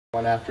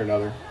one after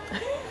another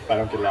if I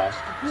don't get lost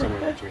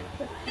somewhere in between.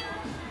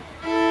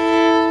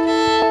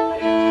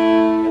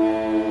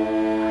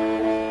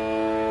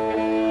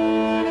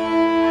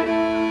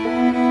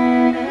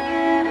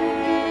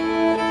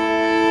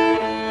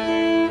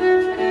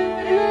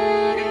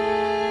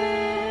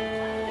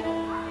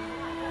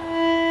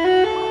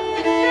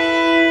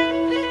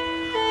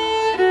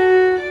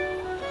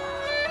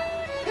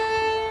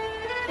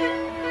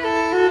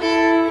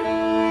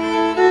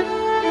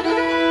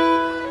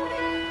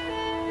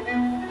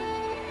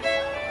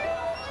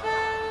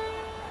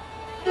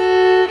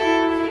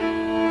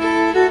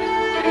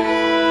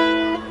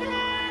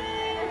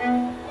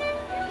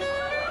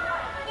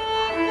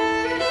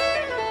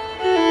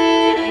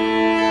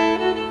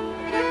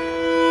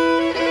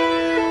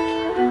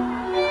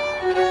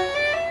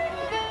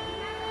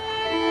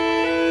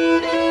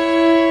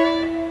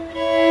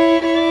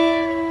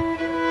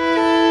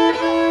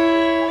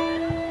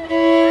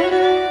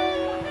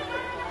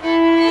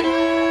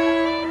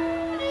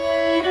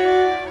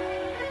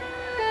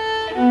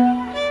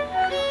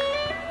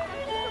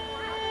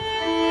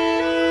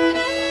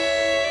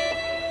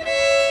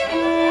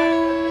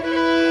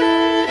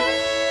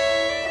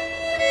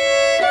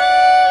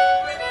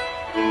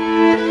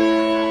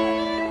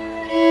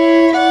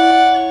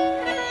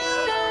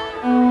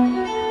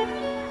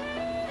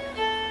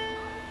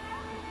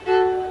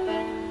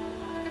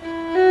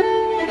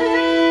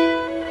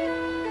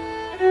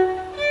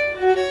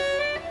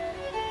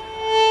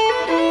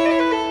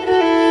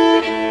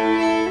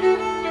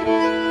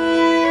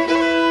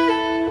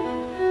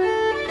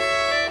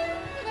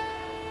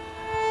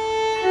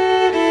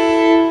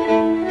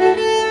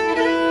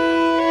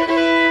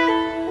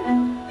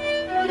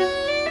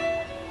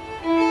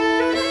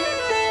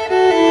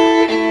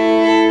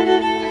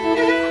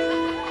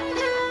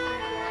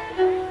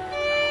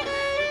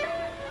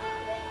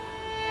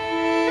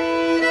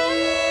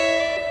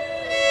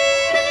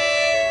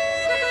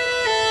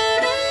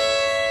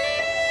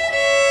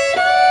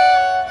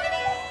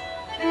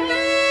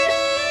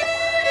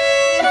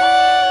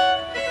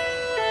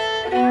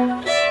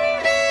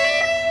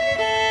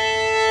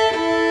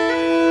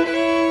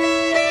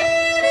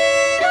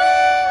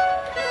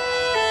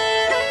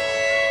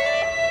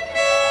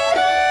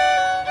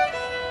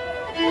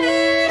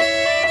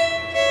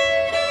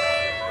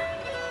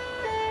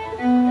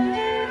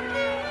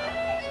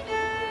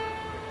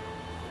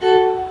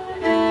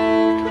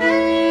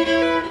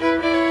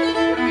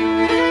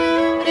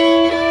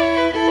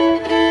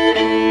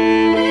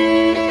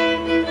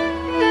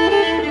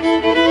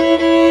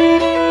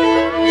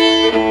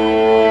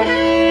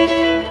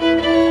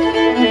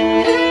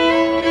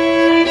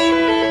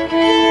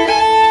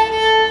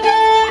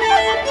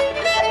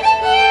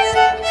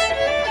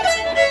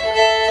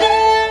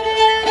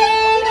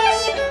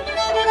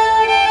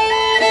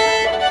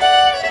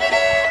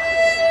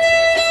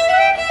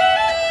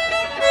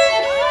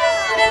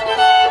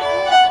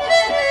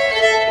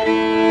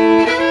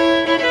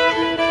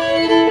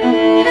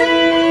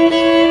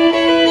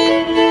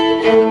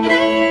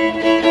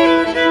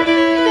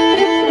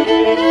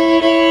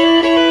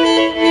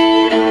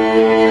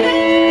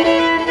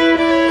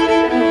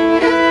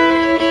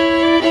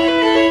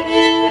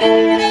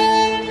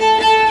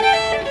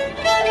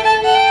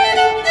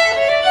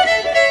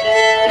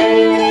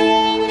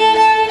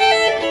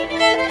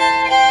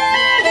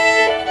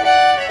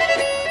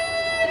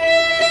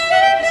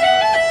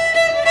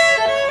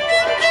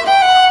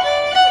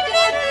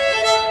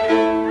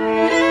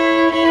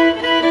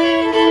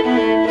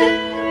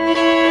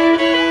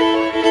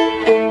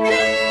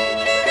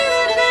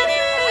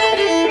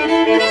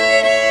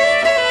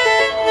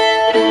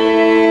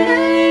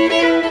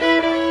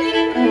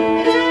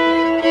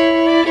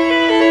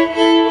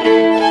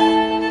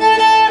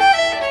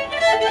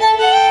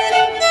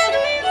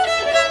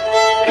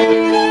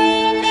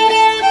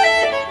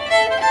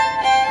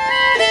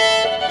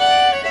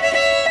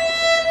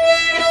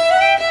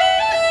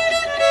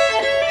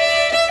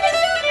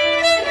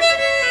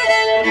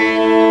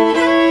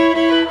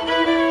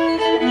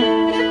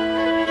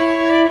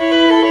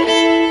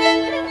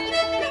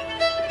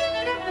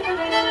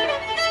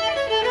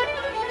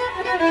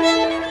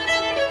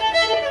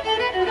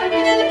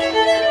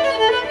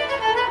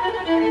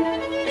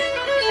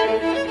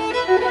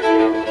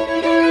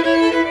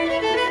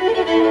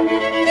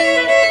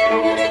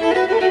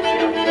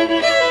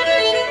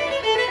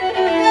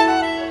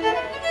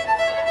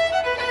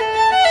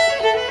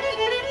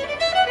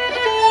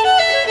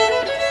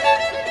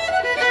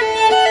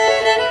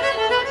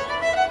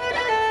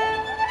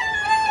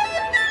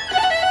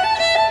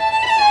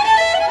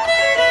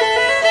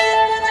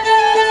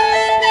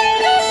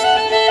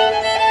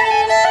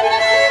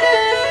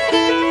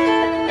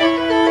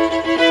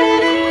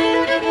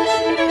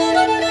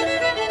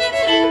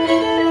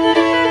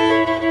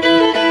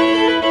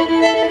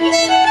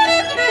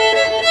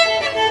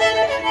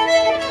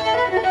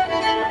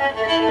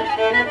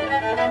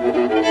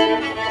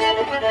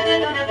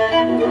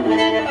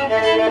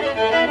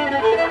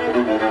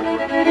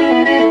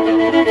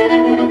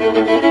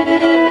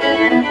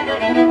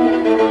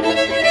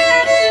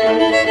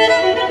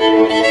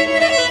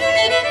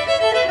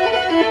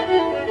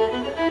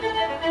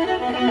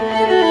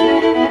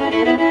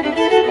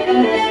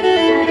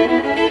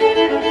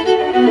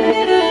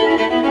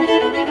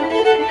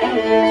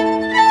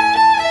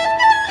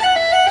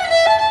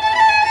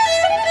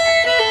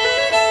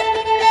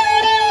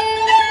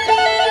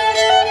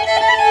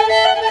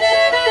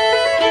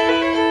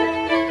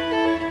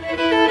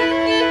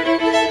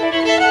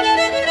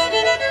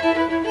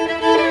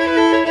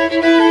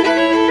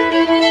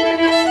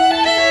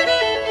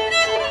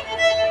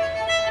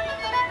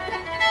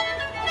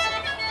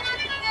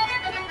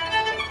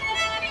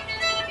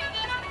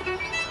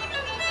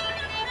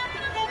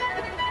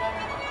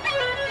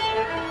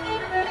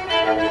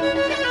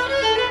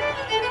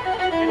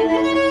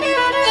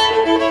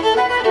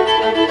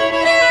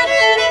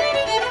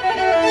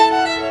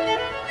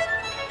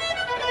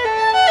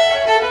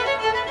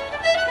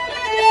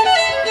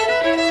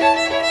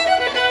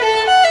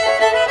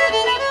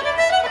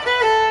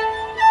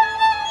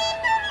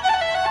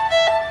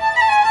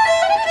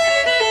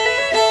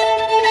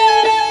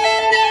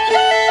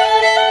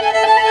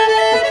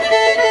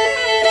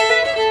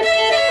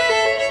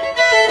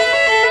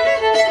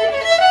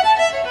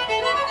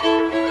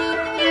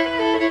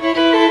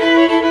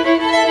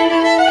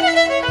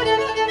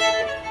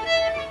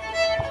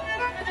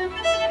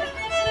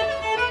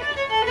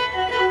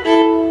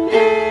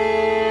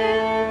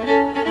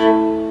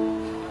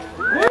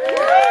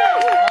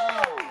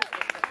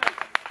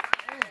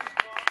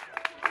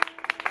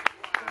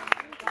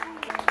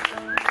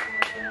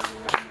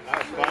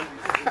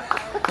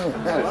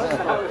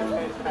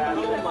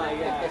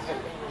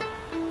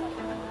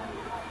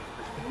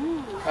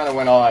 Kind of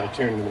went all out of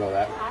tune in the middle of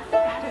that.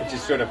 It's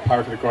just sort of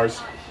par for the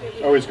course.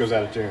 Always goes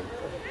out of tune.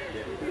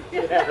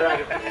 Yeah,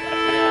 right.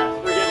 Yeah.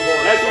 We're getting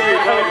bored. That's what we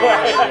were talking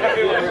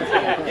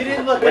about. You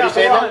didn't look What are you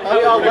saying?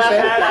 We all left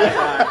at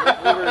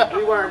that time.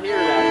 We weren't here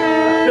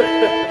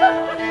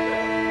that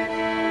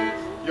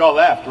time. You all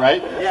left,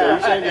 right? Yeah. So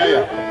you're saying, yeah.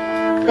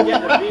 We're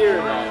getting a beer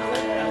then.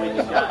 And we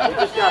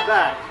just got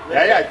back.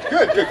 Yeah.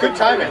 Good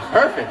timing.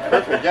 Perfect.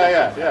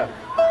 Yeah.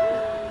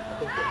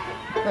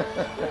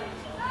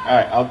 All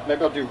right,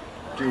 maybe I'll do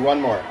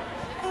one more.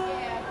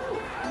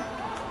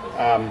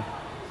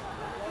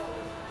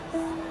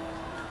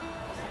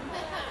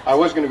 I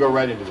was going to go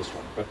right into this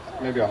one, but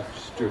maybe I'll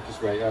just do it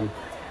this way.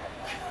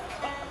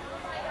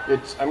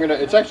 It's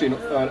actually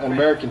an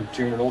American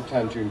tune, an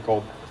old-time tune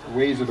called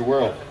 "Ways of the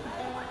World."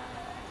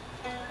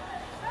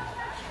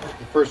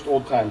 The first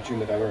old-time tune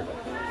that I learned.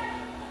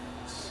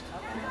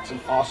 It's an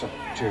awesome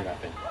tune, I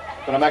think.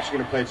 But I'm actually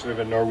going to play it sort of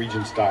a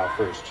Norwegian style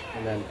first,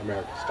 and then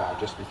American style,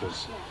 just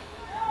because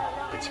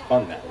it's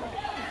fun that way.